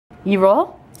You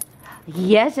roll?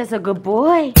 Yes, that's a good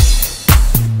boy.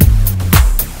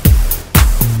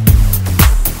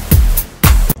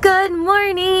 Good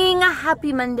morning,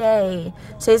 happy Monday.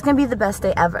 Today's gonna be the best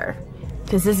day ever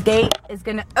because this gate is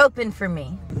gonna open for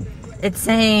me. It's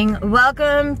saying,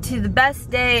 welcome to the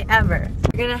best day ever.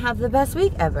 You're gonna have the best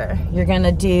week ever. You're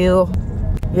gonna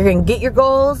get your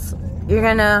goals. You're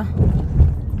gonna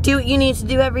do what you need to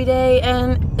do every day,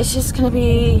 and it's just gonna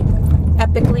be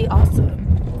epically awesome.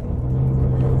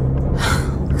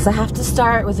 Because I have to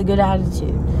start with a good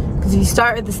attitude. Because if you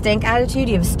start with a stank attitude,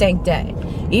 you have a stank day.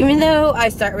 Even though I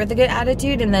start with a good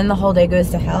attitude and then the whole day goes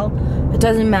to hell, it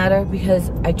doesn't matter because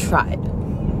I tried.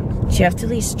 You have to at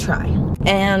least try.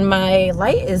 And my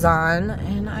light is on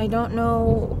and I don't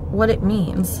know what it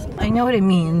means. I know what it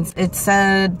means. It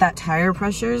said that tire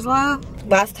pressure is low.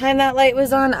 Last time that light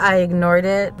was on, I ignored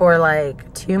it for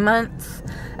like 2 months.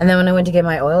 And then when I went to get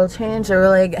my oil change, they were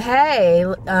like, hey,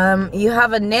 you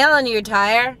have a nail in your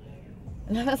tire.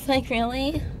 And I was like,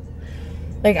 really?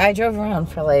 Like, I drove around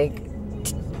for like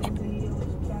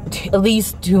at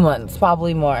least 2 months,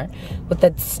 probably more, with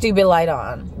that stupid light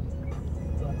on.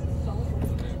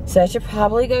 So I should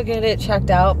probably go get it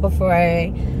checked out before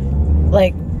I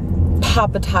like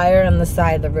pop a tire on the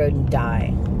side of the road and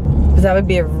die. Because that would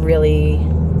be a really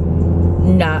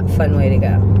not fun way to go.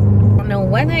 I don't know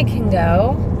when I can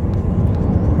go,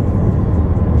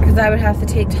 because I would have to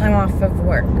take time off of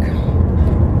work.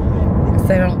 Because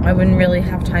I wouldn't really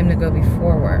have time to go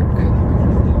before work.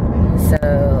 So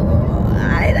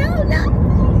I don't know.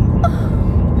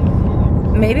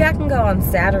 Maybe I can go on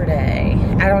Saturday.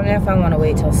 I don't know if I want to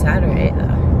wait till Saturday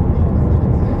though.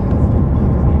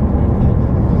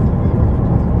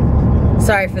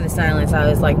 Sorry for the silence, I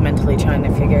was like mentally trying to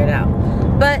figure it out.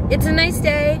 But it's a nice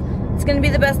day. It's gonna be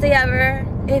the best day ever.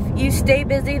 If you stay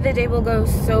busy, the day will go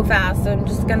so fast. So I'm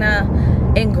just gonna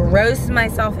engross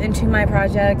myself into my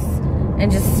projects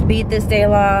and just speed this day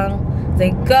along.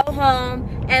 Then go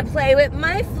home and play with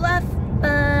my fluff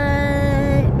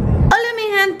butt. Hola mi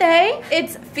gente.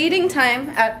 It's feeding time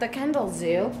at the Kendall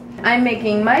Zoo. I'm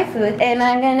making my food and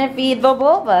I'm gonna feed the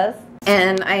bulbas.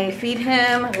 And I feed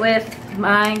him with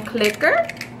my clicker.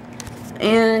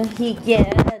 And he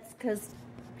gets, because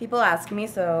people ask me,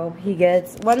 so he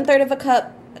gets 1/3 of a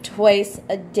cup twice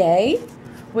a day,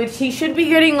 which he should be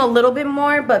getting a little bit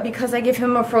more, but because I give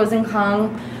him a frozen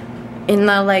Kong in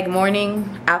the like morning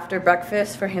after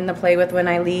breakfast for him to play with when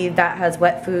I leave, that has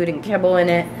wet food and kibble in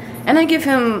it. And I give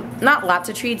him not lots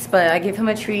of treats, but I give him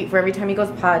a treat for every time he goes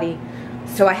potty.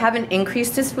 So I haven't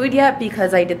increased his food yet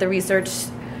because I did the research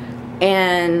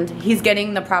and he's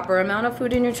getting the proper amount of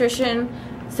food and nutrition.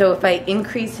 So if I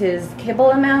increase his kibble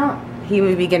amount, he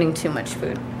would be getting too much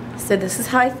food. So this is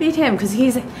how I feed him, because he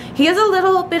has a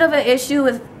little bit of an issue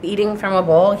with eating from a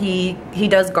bowl. He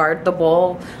does guard the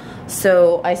bowl.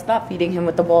 So I stopped feeding him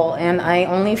with the bowl and I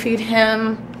only feed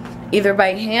him either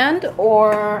by hand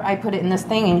or I put it in this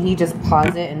thing and he just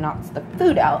paws it and knocks the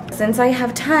food out. Since I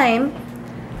have time,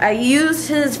 I use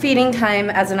his feeding time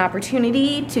as an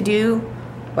opportunity to do,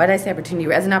 why did I say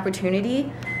opportunity? As an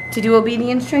opportunity to do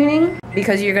obedience training,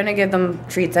 because you're gonna give them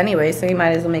treats anyway, so you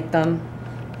might as well make them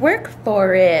work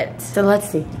for it. So let's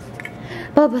see.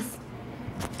 Bubba's.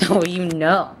 Oh, you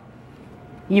know.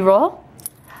 You roll?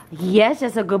 Yes,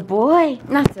 that's a good boy.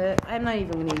 That's it. I'm not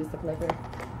even gonna use the clicker.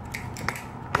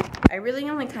 I really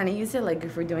only kind of use it like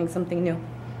if we're doing something new.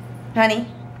 Honey,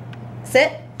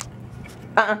 sit.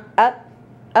 Up,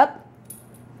 up.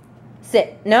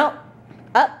 Sit. No.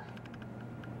 Up.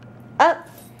 Up.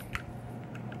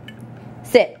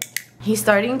 Sit. He's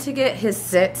starting to get his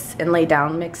sits and lay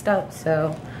down mixed up,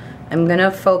 so I'm gonna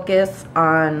focus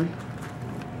on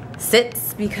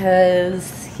sits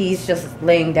because he's just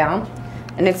laying down.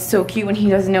 And it's so cute when he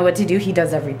doesn't know what to do, he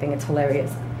does everything. It's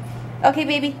hilarious. Okay,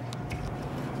 baby.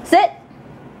 Sit.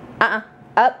 Up.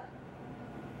 Up.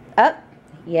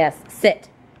 Yes, sit.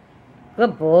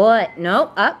 Good boy.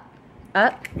 No, up.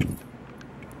 Up.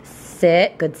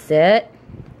 Sit. Good sit.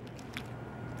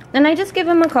 And I just give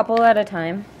him a couple at a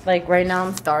time. Like right now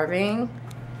I'm starving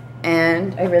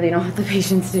and I really don't have the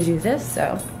patience to do this,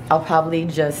 so I'll probably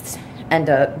just end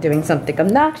up doing something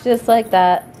obnoxious like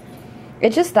that. It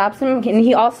just stops him. And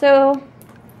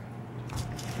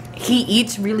he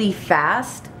eats really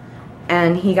fast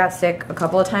and he got sick a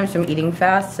couple of times from eating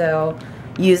fast, so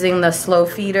using the slow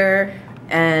feeder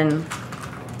and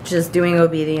just doing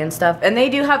obedience stuff. And they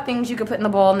do have things you could put in the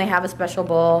bowl and they have a special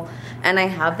bowl and I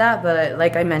have that, but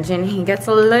like I mentioned, he gets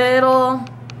a little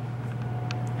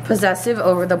possessive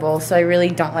over the bowl, so I really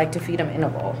don't like to feed him in a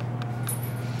bowl.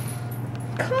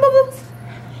 Come on, bubbles.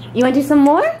 You want to do some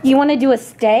more? You want to do a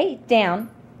stay? Down.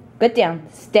 Good down.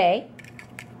 Stay.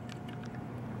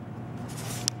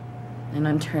 And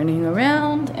I'm turning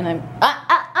around and I'm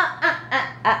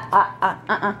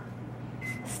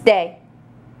Stay.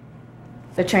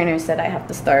 The trainer said I have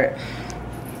to start.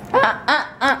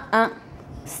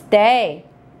 Stay.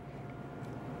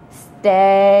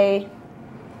 Stay.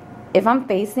 If I'm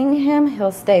facing him,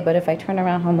 he'll stay, but if I turn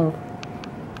around, he'll move.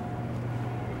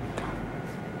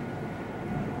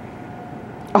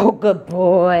 Oh, good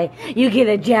boy. You get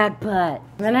a jackpot.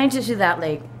 Then I just do that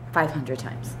like 500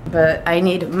 times. But I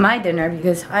need my dinner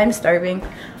because I'm starving.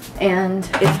 And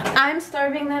if I'm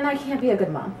starving, then I can't be a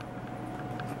good mom.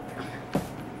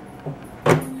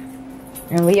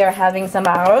 And we are having some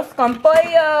arroz con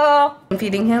pollo. I'm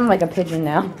feeding him like a pigeon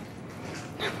now.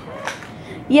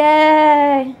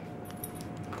 Yay!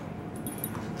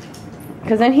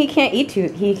 Because then he can't eat too.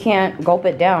 He can't gulp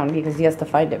it down because he has to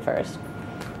find it first.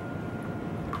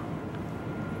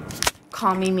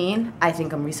 Call me mean. I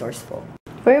think I'm resourceful.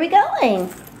 Where are we going?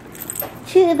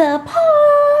 To the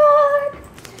park.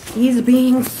 He's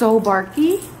being so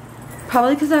barky.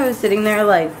 Probably because I was sitting there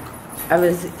like I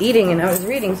was eating and I was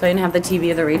reading, so I didn't have the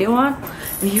TV or the radio on.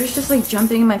 And he was just like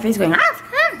jumping in my face going,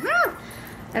 ah.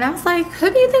 And I was like, who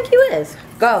do you think you is?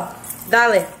 Go.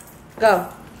 Dale.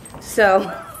 Go.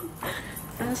 So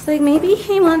I was like, maybe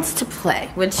he wants to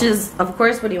play, which is, of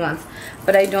course, what he wants.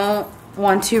 But I don't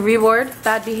want to reward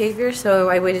bad behavior, so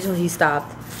I waited till he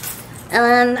stopped. And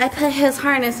then I put his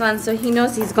harness on so he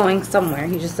knows he's going somewhere.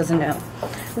 He just doesn't know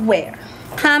where.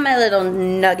 Hi, my little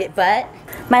nugget butt.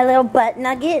 My little butt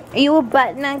nugget. Are you a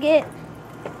butt nugget?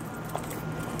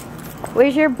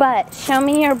 Where's your butt? Show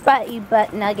me your butt, you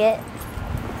butt nugget.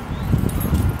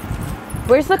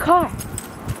 Where's the car?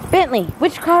 Bentley,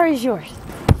 which car is yours?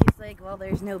 She's like, well,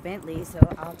 there's no Bentley, so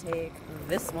I'll take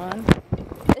this one.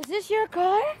 Is this your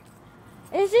car?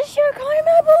 Is this your car,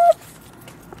 my boobs?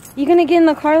 You gonna get in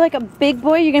the car like a big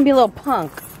boy? You're gonna be a little punk.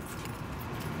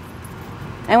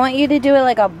 I want you to do it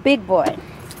like a big boy.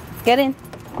 Get in.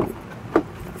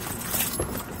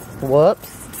 Whoops.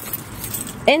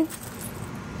 In.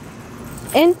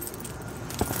 In.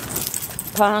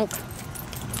 Punk.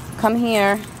 Come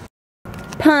here.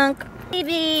 Punk.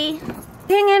 Baby.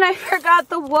 Dang it, I forgot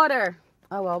the water.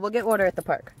 Oh well, we'll get water at the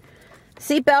park.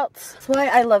 Seatbelts. That's why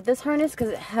I love this harness, because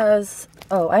it has,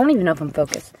 oh, I don't even know if I'm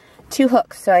focused. 2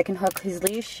 hooks, so I can hook his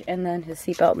leash and then his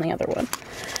seatbelt in the other one.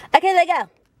 Okay, let go.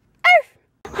 Arf!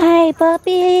 Hi,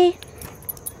 puppy.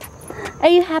 Are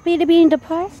you happy to be in the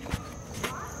park?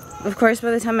 Of course, by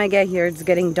the time I get here, it's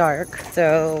getting dark,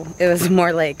 so it was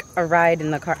more like a ride in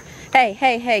the car. Hey,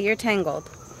 hey, hey, you're tangled.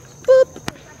 Boop.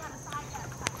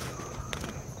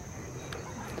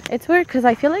 It's weird because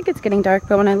I feel like it's getting dark,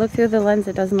 but when I look through the lens,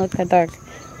 it doesn't look that dark.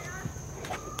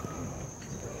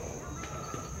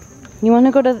 You want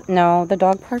to go to... No, the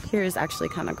dog park here is actually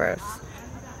kind of gross.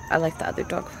 I like the other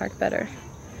dog park better.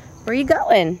 Where are you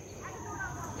going?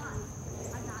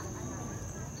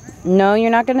 No,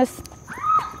 you're not going to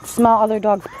smell other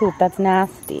dogs' poop. That's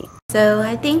nasty. So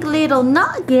I think little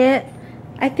Nugget,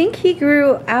 I think he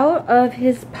grew out of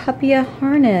his puppy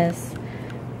harness.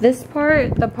 This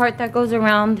part, the part that goes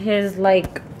around his,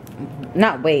 like,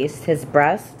 not waist, his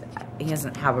breast. He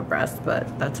doesn't have a breast,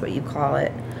 but that's what you call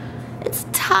it. It's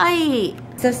tight.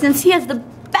 So since he has the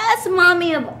best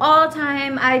mommy of all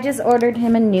time, I just ordered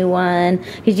him a new one.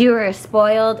 Because you were a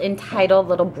spoiled, entitled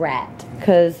little brat.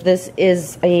 Because this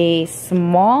is a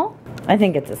small. I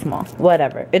think it's a small.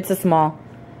 Whatever. It's a small.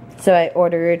 So I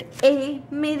ordered a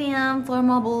medium for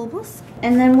my bulbous.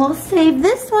 And then we'll save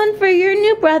this one for your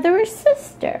new brother or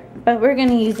sister. But we're going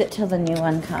to use it till the new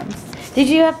one comes. Did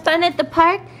you have fun at the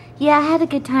park? Yeah, I had a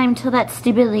good time till that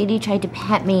stupid lady tried to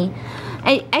pet me.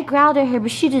 I growled at her,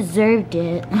 but she deserved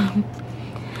it.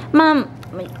 Mom,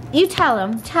 you tell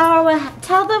him. Tell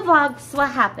the vlogs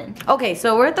what happened. Okay,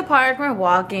 so we're at the park, we're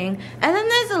walking, and then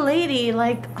there's a lady,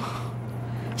 like,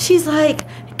 she's like,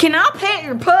 can I pet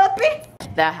your puppy?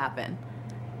 That happened.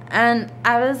 And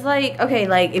I was like, okay,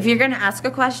 like, if you're gonna ask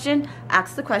a question,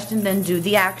 ask the question, then do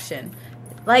the action.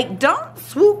 Like, don't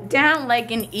swoop down like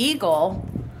an eagle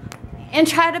and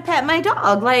try to pet my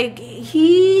dog. Like,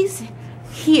 he's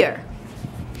here.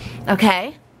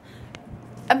 Okay?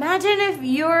 Imagine if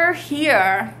you're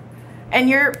here and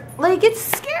you're, like, it's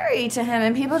scary to him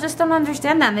and people just don't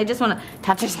understand that and they just want to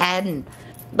touch his head and,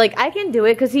 like, I can do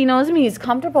it because he knows me, he's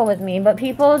comfortable with me, but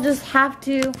people just have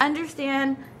to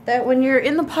understand that when you're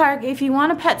in the park, if you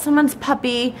want to pet someone's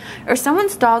puppy or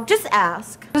someone's dog, just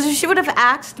ask. Because if she would have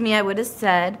asked me, I would have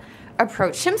said,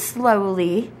 approach him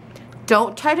slowly.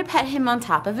 Don't try to pet him on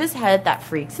top of his head. That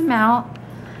freaks him out.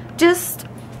 Just,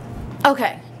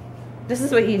 okay. This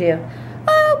is what you do.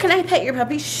 can I pet your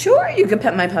puppy? Sure, you can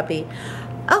pet my puppy.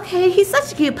 Okay, he's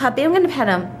such a cute puppy. I'm gonna pet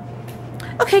him.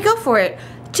 Okay, go for it.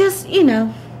 Just, you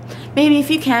know, maybe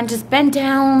if you can, just bend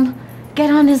down,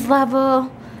 get on his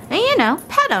level, and, you know,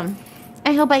 pet him.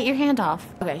 And he'll bite your hand off.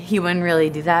 Okay, he wouldn't really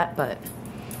do that, but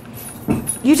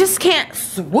you just can't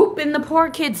swoop in the poor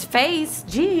kid's face.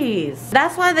 Jeez.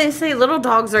 That's why they say little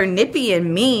dogs are nippy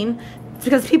and mean. It's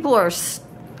because people are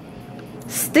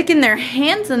sticking their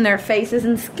hands in their faces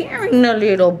and scaring the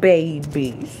little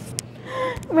babies.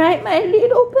 Right, my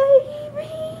little baby?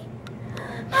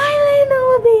 My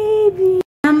little baby.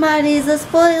 Somebody's a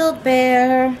spoiled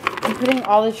bear. I'm putting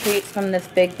all the treats from this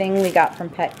big thing we got from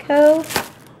Petco.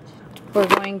 We're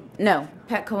going, no,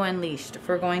 Petco Unleashed.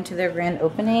 We're going to their grand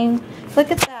opening. Look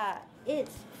at that.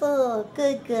 It's full.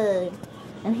 Good.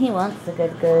 And he wants the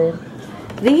good.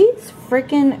 These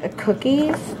freaking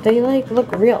cookies, they like look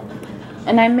real.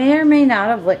 And I may or may not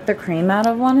have licked the cream out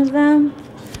of one of them.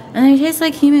 And they taste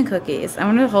like human cookies. I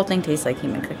wonder if the whole thing tastes like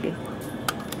human cookie.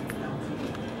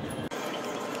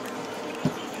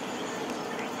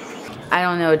 I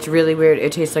don't know, it's really weird.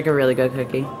 It tastes like a really good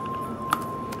cookie.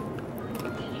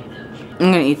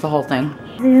 I'm gonna eat the whole thing.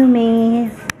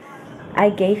 Zoomies. I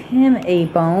gave him a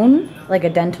bone, like a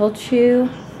dental chew,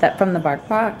 that from the bark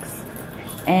box.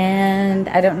 And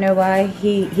I don't know why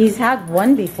he's had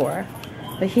one before.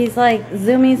 But he's like,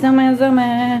 Zoomy.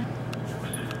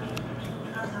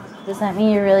 Does that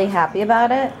mean you're really happy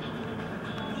about it?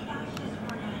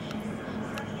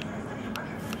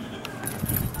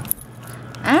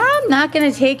 I'm not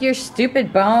gonna take your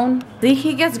stupid bone. See,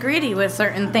 he gets greedy with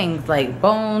certain things like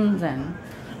bones and,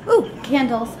 ooh,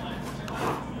 candles.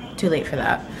 Too late for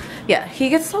that. Yeah, he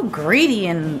gets so greedy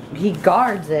and he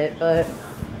guards it, but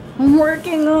I'm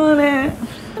working on it.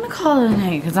 I'm gonna call it a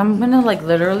night because I'm gonna like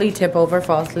literally tip over,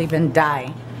 fall asleep, and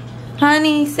die.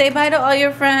 Honey, say bye to all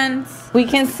your friends. We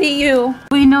can see you.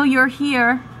 We know you're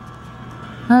here.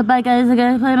 Bye guys, I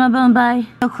gotta play my bone. Bye.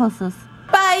 No closest.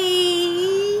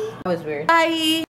 Bye. That was weird. Bye.